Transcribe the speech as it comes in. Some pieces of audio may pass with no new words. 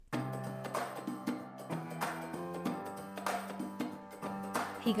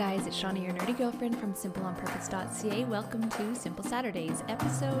Hey guys, it's Shauna, your nerdy girlfriend from simpleonpurpose.ca. Welcome to Simple Saturdays,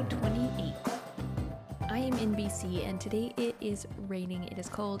 episode 28. I am in BC and today it is raining, it is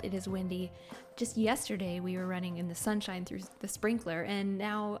cold, it is windy. Just yesterday we were running in the sunshine through the sprinkler and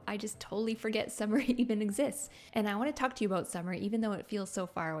now I just totally forget summer even exists. And I want to talk to you about summer even though it feels so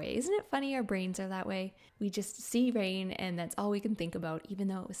far away. Isn't it funny our brains are that way? We just see rain and that's all we can think about even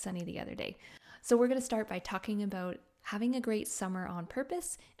though it was sunny the other day. So we're going to start by talking about having a great summer on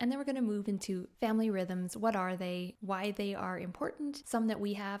purpose, and then we're going to move into family rhythms. What are they? Why they are important? Some that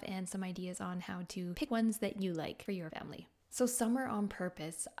we have, and some ideas on how to pick ones that you like for your family. So summer on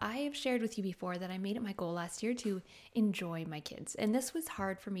purpose, I have shared with you before that I made it my goal last year to enjoy my kids. And this was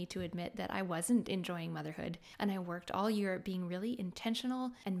hard for me to admit that I wasn't enjoying motherhood. And I worked all year at being really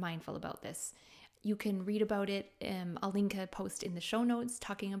intentional and mindful about this. You can read about it. I'll link a post in the show notes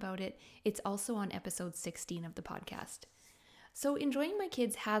talking about it. It's also on episode 16 of the podcast. So enjoying my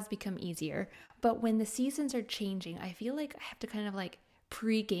kids has become easier, but when the seasons are changing, I feel like I have to kind of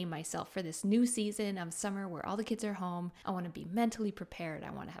pre-game myself for this new season of summer where all the kids are home. I want to be mentally prepared.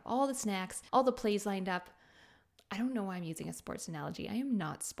 I want to have all the snacks, all the plays lined up. I don't know why I'm using a sports analogy. I am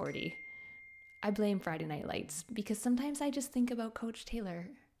not sporty. I blame Friday Night Lights because sometimes I just think about Coach Taylor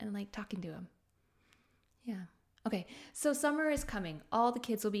and talking to him. Yeah. Okay, so summer is coming. All the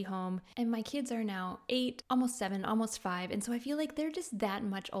kids will be home, and my kids are now 8, almost 7, almost 5, and so I feel like they're just that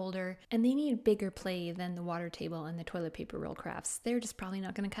much older, and they need bigger play than the water table and the toilet paper roll crafts. They're just probably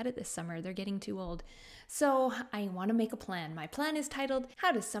not going to cut it this summer. They're getting too old. So I want to make a plan. My plan is titled,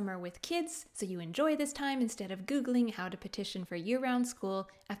 How to Summer with Kids, so you enjoy this time instead of Googling how to petition for year-round school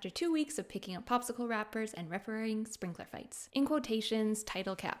after 2 weeks of picking up popsicle wrappers and refereeing sprinkler fights. In quotations,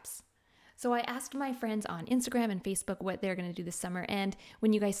 title caps. So I asked my friends on Instagram and Facebook what they're going to do this summer, and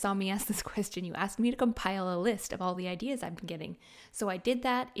when you guys saw me ask this question, you asked me to compile a list of all the ideas I've been getting. So I did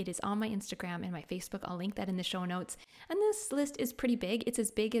that. It is on my Instagram and my Facebook. I'll link that in the show notes. And this list is pretty big. It's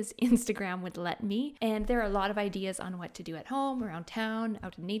as big as Instagram would let me, and there are a lot of ideas on what to do at home, around town,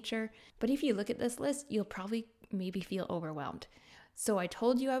 out in nature. But if you look at this list, you'll probably maybe feel overwhelmed. So I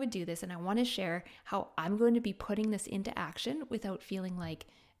told you I would do this, and I want to share how I'm going to be putting this into action without feeling like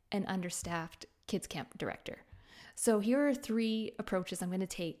an understaffed kids camp director. So here are 3 approaches I'm going to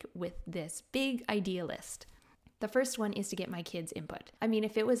take with this big idea list. The first one is to get my kids' input. I mean,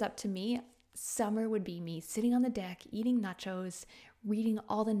 if it was up to me, summer would be me sitting on the deck, eating nachos, reading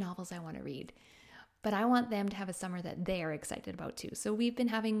all the novels I want to read. But I want them to have a summer that they are excited about too. So we've been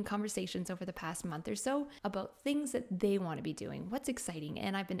having conversations over the past month or so about things that they want to be doing, what's exciting.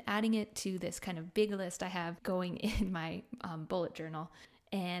 And I've been adding it to this kind of big list I have going in my bullet journal.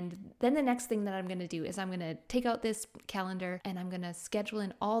 And then the next thing that I'm going to do is I'm going to take out this calendar and I'm going to schedule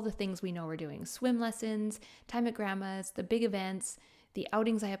in all the things we know we're doing. Swim lessons, time at grandma's, the big events, the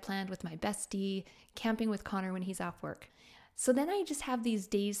outings I have planned with my bestie, camping with Connor when he's off work. So then I just have these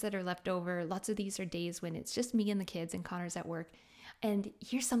days that are left over. Lots of these are days when it's just me and the kids and Connor's at work. And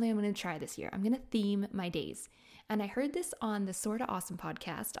here's something I'm going to try this year. I'm going to theme my days. And I heard this on the Sorta Awesome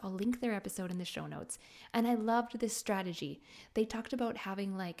podcast. I'll link their episode in the show notes. And I loved this strategy. They talked about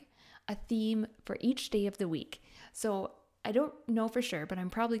having a theme for each day of the week. So I don't know for sure, but I'm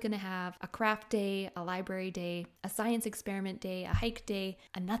probably going to have a craft day, a library day, a science experiment day, a hike day,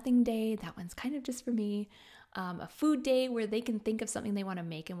 a nothing day. That one's kind of just for me. A food day where they can think of something they want to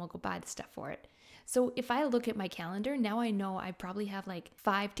make and we'll go buy the stuff for it. So if I look at my calendar, now I know I probably have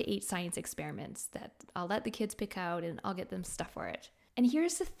 5 to 8 science experiments that I'll let the kids pick out and I'll get them stuff for it. And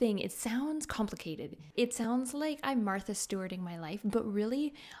here's the thing, it sounds complicated. It sounds like I'm Martha Stewarting my life, but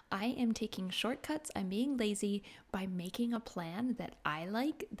really I am taking shortcuts. I'm being lazy by making a plan that I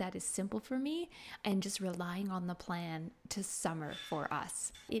like, that is simple for me, and just relying on the plan to summer for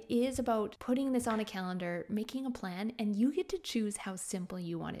us. It is about putting this on a calendar, making a plan, and you get to choose how simple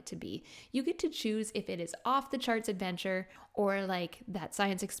you want it to be. You get to choose if it is off the charts adventure or that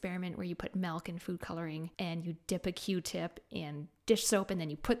science experiment where you put milk and food coloring and you dip a Q-tip in dish soap and then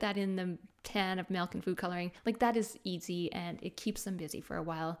you put that in the can of milk and food coloring. That is easy and it keeps them busy for a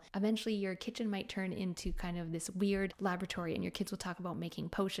while. Eventually your kitchen might turn into kind of this weird laboratory and your kids will talk about making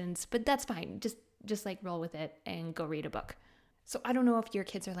potions, but that's fine. Just roll with it and go read a book. So I don't know if your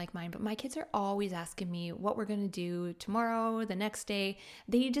kids are like mine, but my kids are always asking me what we're going to do tomorrow, the next day.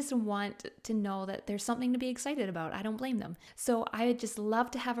 They just want to know that there's something to be excited about. I don't blame them. So I just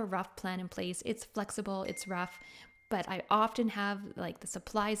love to have a rough plan in place. It's flexible, it's rough, but I often have the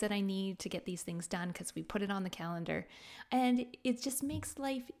supplies that I need to get these things done because we put it on the calendar. And it just makes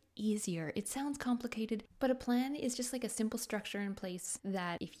life easier. It sounds complicated, but a plan is just like a simple structure in place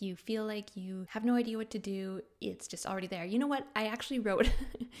that if you feel like you have no idea what to do, it's just already there. You know what? I actually wrote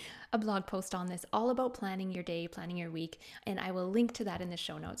a blog post on this all about planning your day, planning your week, and I will link to that in the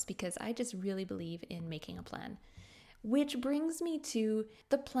show notes because I just really believe in making a plan. Which brings me to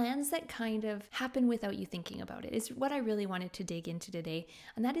the plans that kind of happen without you thinking about it. Is what I really wanted to dig into today,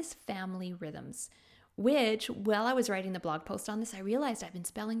 and that is family rhythms. Which, while I was writing the blog post on this, I realized I've been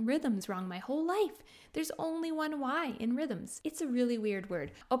spelling rhythms wrong my whole life. There's only one Y in rhythms. It's a really weird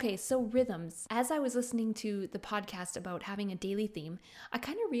word. Okay, so rhythms. As I was listening to the podcast about having a daily theme, I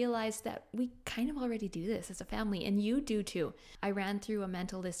kind of realized that we kind of already do this as a family, and you do too. I ran through a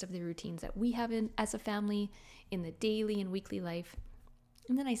mental list of the routines that we have as a family in the daily and weekly life.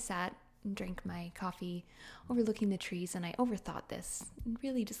 And then I sat and drank my coffee overlooking the trees, and I overthought this and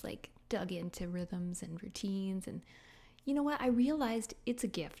really just dug into rhythms and routines. And you know what? I realized it's a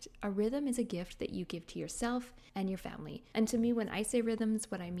gift. A rhythm is a gift that you give to yourself and your family. And to me, when I say rhythms,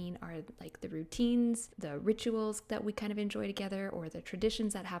 what I mean are like the routines, the rituals that we kind of enjoy together, or the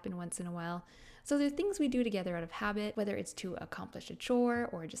traditions that happen once in a while. So they're things we do together out of habit, whether it's to accomplish a chore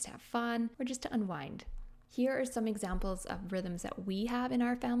or just have fun or just to unwind. Here are some examples of rhythms that we have in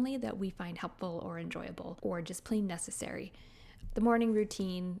our family that we find helpful or enjoyable or just plain necessary. The morning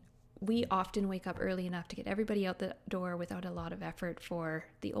routine. We often wake up early enough to get everybody out the door without a lot of effort, for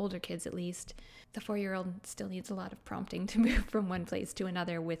the older kids at least. The 4-year-old still needs a lot of prompting to move from one place to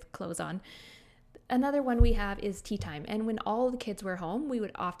another with clothes on. Another one we have is tea time. And when all the kids were home, we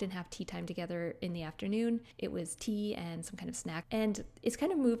would often have tea time together in the afternoon. It was tea and some kind of snack. And it's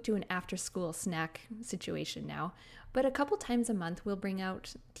kind of moved to an after-school snack situation now. But a couple times a month, we'll bring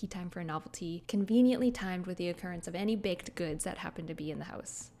out tea time for a novelty, conveniently timed with the occurrence of any baked goods that happen to be in the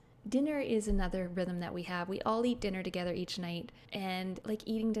house. Dinner is another rhythm that we have. We all eat dinner together each night, and like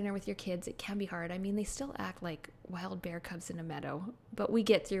eating dinner with your kids, it can be hard. I mean, they still act like wild bear cubs in a meadow, but we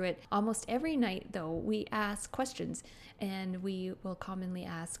get through it. Almost every night, though, we ask questions, and we will commonly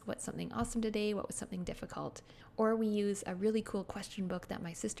ask, what's something awesome today? What was something difficult? Or we use a really cool question book that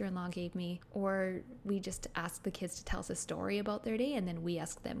my sister-in-law gave me, or we just ask the kids to tell us a story about their day, and then we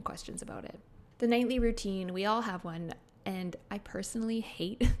ask them questions about it. The nightly routine, we all have one. And I personally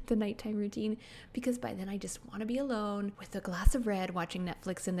hate the nighttime routine because by then I just want to be alone with a glass of red watching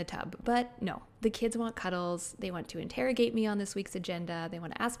Netflix in the tub. But no, the kids want cuddles. They want to interrogate me on this week's agenda. They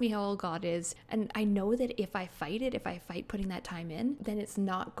want to ask me how old God is. And I know that if I fight putting that time in, then it's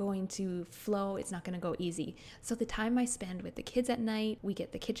not going to flow. It's not going to go easy. So the time I spend with the kids at night, we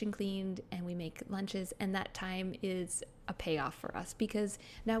get the kitchen cleaned and we make lunches. And that time is a payoff for us because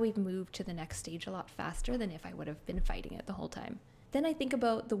now we've moved to the next stage a lot faster than if I would have been fighting it the whole time. Then I think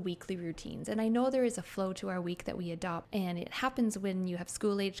about the weekly routines, and I know there is a flow to our week that we adopt, and it happens when you have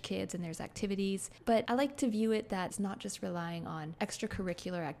school-age kids and there's activities, but I like to view it that it's not just relying on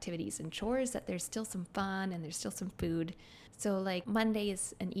extracurricular activities and chores, that there's still some fun and there's still some food. So like Monday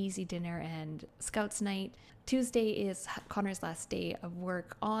is an easy dinner and scouts night. Tuesday is Connor's last day of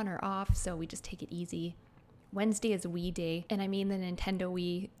work on or off, so we just take it easy. Wednesday is Wii Day, and I mean the Nintendo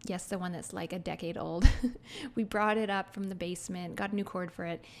Wii, yes, the one that's like a decade old. We brought it up from the basement, got a new cord for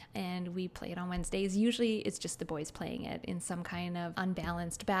it, and we play it on Wednesdays. Usually it's just the boys playing it in some kind of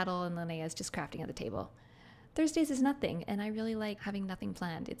unbalanced battle, and Linnea's just crafting at the table. Thursdays is nothing, and I really like having nothing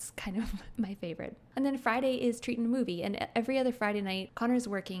planned. It's kind of my favorite. And then Friday is treating a movie, and every other Friday night, Connor's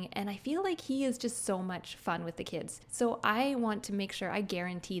working, and I feel like he is just so much fun with the kids. So I want to make sure I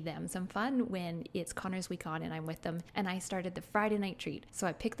guarantee them some fun when it's Connor's week on and I'm with them, and I started the Friday night treat. So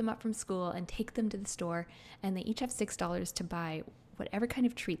I pick them up from school and take them to the store, and they each have $6 to buy whatever kind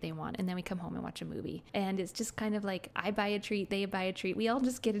of treat they want, and then we come home and watch a movie. And it's just kind of like I buy a treat, they buy a treat, we all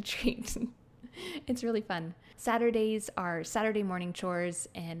just get a treat. It's really fun. Saturdays are Saturday morning chores,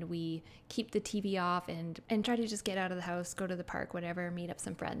 and we keep the TV off and try to just get out of the house, go to the park, whatever, meet up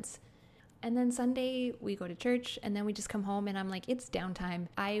some friends. And then Sunday, we go to church, and then we just come home, and I'm like, it's downtime.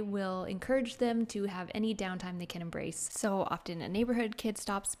 I will encourage them to have any downtime they can embrace. So often a neighborhood kid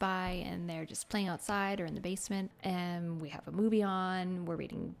stops by, and they're just playing outside or in the basement, and we have a movie on, we're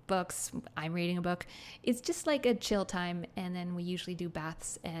reading books, I'm reading a book. It's just like a chill time, and then we usually do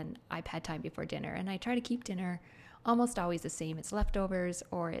baths and iPad time before dinner, and I try to keep dinner almost always the same. It's leftovers,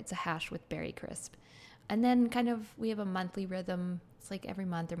 or it's a hash with berry crisp. And then we have a monthly rhythm. It's like every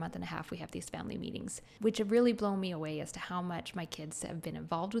month or month and a half, we have these family meetings, which have really blown me away as to how much my kids have been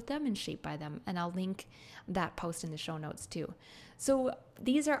involved with them and shaped by them. And I'll link that post in the show notes too. So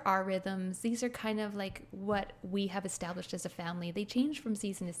these are our rhythms. These are kind of like what we have established as a family. They change from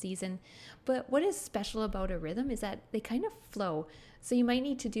season to season, but what is special about a rhythm is that they kind of flow. So you might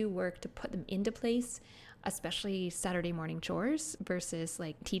need to do work to put them into place, especially Saturday morning chores versus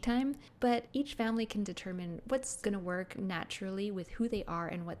like tea time. But each family can determine what's going to work naturally with who they are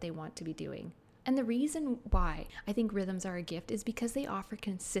and what they want to be doing. And the reason why I think rhythms are a gift is because they offer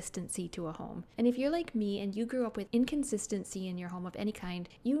consistency to a home. And if you're like me and you grew up with inconsistency in your home of any kind,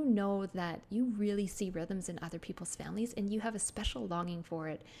 you know that you really see rhythms in other people's families and you have a special longing for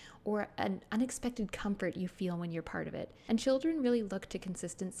it or an unexpected comfort you feel when you're part of it. And children really look to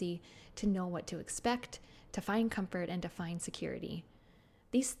consistency to know what to expect, to find comfort, and to find security.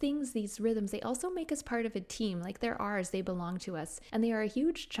 These things, these rhythms, they also make us part of a team. Like they're ours, they belong to us, and they are a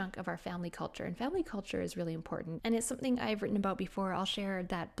huge chunk of our family culture. And family culture is really important. And it's something I've written about before. I'll share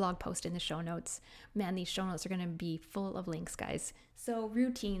that blog post in the show notes. Man, these show notes are going to be full of links, guys. So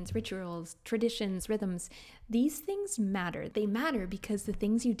routines, rituals, traditions, rhythms, these things matter. They matter because the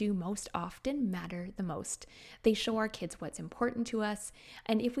things you do most often matter the most. They show our kids what's important to us.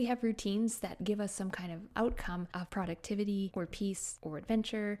 And if we have routines that give us some kind of outcome of productivity or peace or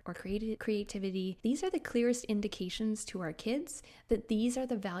adventure or creativity, these are the clearest indications to our kids that these are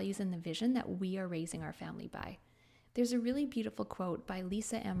the values and the vision that we are raising our family by. There's a really beautiful quote by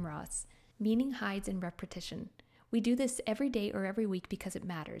Lisa M. Ross: "Meaning hides in repetition. We do this every day or every week because it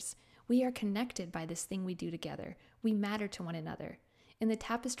matters. We are connected by this thing we do together. We matter to one another. In the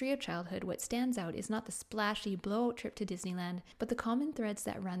tapestry of childhood, what stands out is not the splashy blowout trip to Disneyland, but the common threads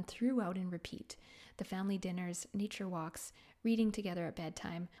that run throughout and repeat. The family dinners, nature walks, reading together at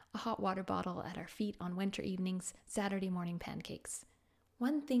bedtime, a hot water bottle at our feet on winter evenings, Saturday morning pancakes."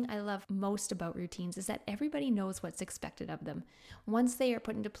 One thing I love most about routines is that everybody knows what's expected of them. Once they are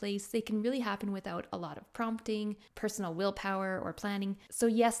put into place, they can really happen without a lot of prompting, personal willpower, or planning. So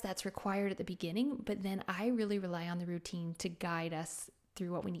yes, that's required at the beginning, but then I really rely on the routine to guide us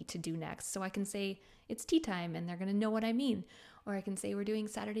through what we need to do next. So I can say it's tea time and they're going to know what I mean. Or I can say we're doing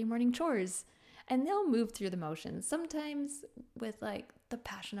Saturday morning chores and they'll move through the motions. Sometimes with like the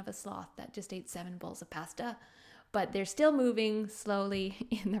passion of a sloth that just ate 7 bowls of pasta, but they're still moving slowly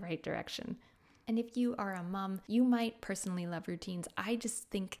in the right direction. And if you are a mom, you might personally love routines. I just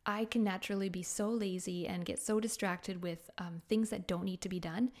think I can naturally be so lazy and get so distracted with things that don't need to be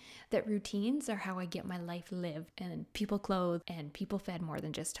done, that routines are how I get my life lived and people clothed and people fed more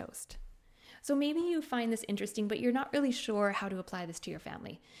than just toast. So maybe you find this interesting, but you're not really sure how to apply this to your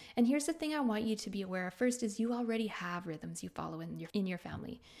family. And here's the thing I want you to be aware of first is you already have rhythms you follow in your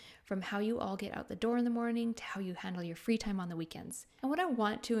family, from how you all get out the door in the morning to how you handle your free time on the weekends. And what I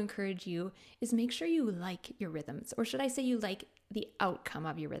want to encourage you is make sure you like your rhythms, or should I say you like the outcome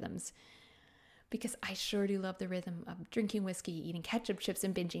of your rhythms. Because I sure do love the rhythm of drinking whiskey, eating ketchup chips,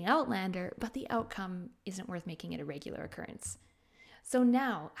 and binging Outlander, but the outcome isn't worth making it a regular occurrence. So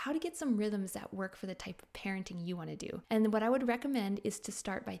now, how to get some rhythms that work for the type of parenting you want to do. And what I would recommend is to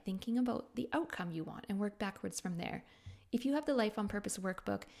start by thinking about the outcome you want and work backwards from there. If you have the Life on Purpose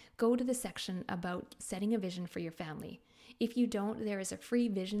workbook, go to the section about setting a vision for your family. If you don't, there is a free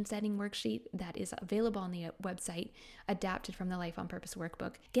vision setting worksheet that is available on the website, adapted from the Life on Purpose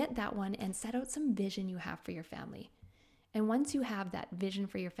workbook. Get that one and set out some vision you have for your family. And once you have that vision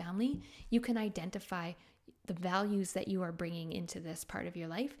for your family, you can identify the values that you are bringing into this part of your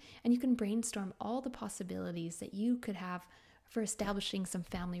life, and you can brainstorm all the possibilities that you could have for establishing some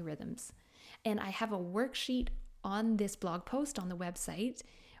family rhythms. And I have a worksheet on this blog post on the website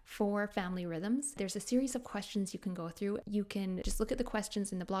for family rhythms. There's a series of questions you can go through. You can just look at the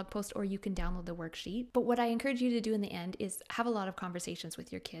questions in the blog post, or you can download the worksheet. But what I encourage you to do in the end is have a lot of conversations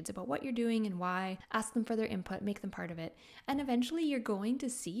with your kids about what you're doing and why. Ask them for their input, make them part of it. And eventually you're going to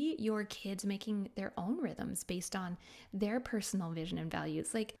see your kids making their own rhythms based on their personal vision and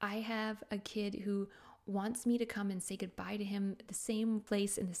values. Like I have a kid who wants me to come and say goodbye to him at the same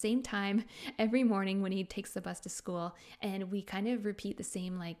place in the same time every morning when he takes the bus to school. And we kind of repeat the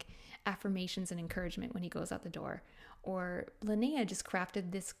same like affirmations and encouragement when he goes out the door. Or Linnea just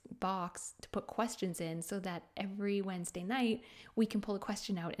crafted this box to put questions in so that every Wednesday night we can pull a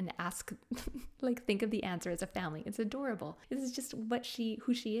question out and ask, like think of the answer as a family. It's adorable. This is just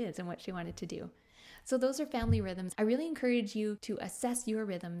who she is and what she wanted to do. So those are family rhythms. I really encourage you to assess your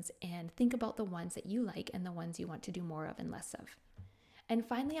rhythms and think about the ones that you like and the ones you want to do more of and less of. And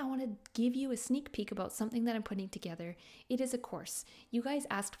finally, I want to give you a sneak peek about something that I'm putting together. It is a course. You guys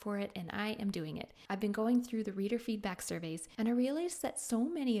asked for it and I am doing it. I've been going through the reader feedback surveys and I realized that so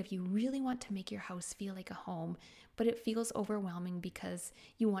many of you really want to make your house feel like a home, but it feels overwhelming because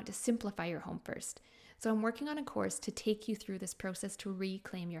you want to simplify your home first. So I'm working on a course to take you through this process to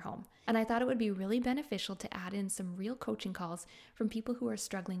reclaim your home. And I thought it would be really beneficial to add in some real coaching calls from people who are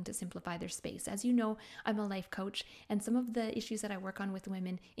struggling to simplify their space. As you know, I'm a life coach, and some of the issues that I work on with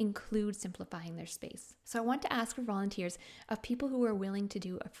women include simplifying their space. So I want to ask for volunteers of people who are willing to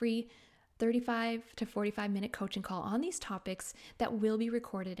do a free 35 to 45 minute coaching call on these topics that will be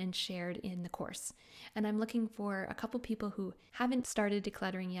recorded and shared in the course. And I'm looking for a couple people who haven't started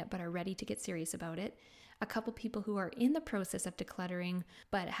decluttering yet but are ready to get serious about it. A couple people who are in the process of decluttering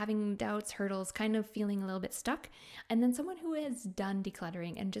but having doubts, hurdles, kind of feeling a little bit stuck. And then someone who has done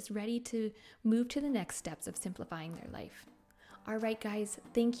decluttering and just ready to move to the next steps of simplifying their life. All right, guys,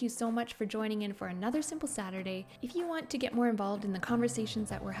 thank you so much for joining in for another Simple Saturday. If you want to get more involved in the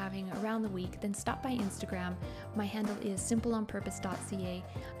conversations that we're having around the week, then stop by Instagram. My handle is simpleonpurpose.ca,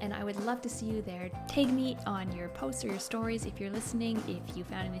 and I would love to see you there. Tag me on your posts or your stories if you're listening, if you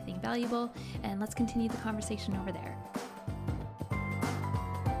found anything valuable, and let's continue the conversation over there.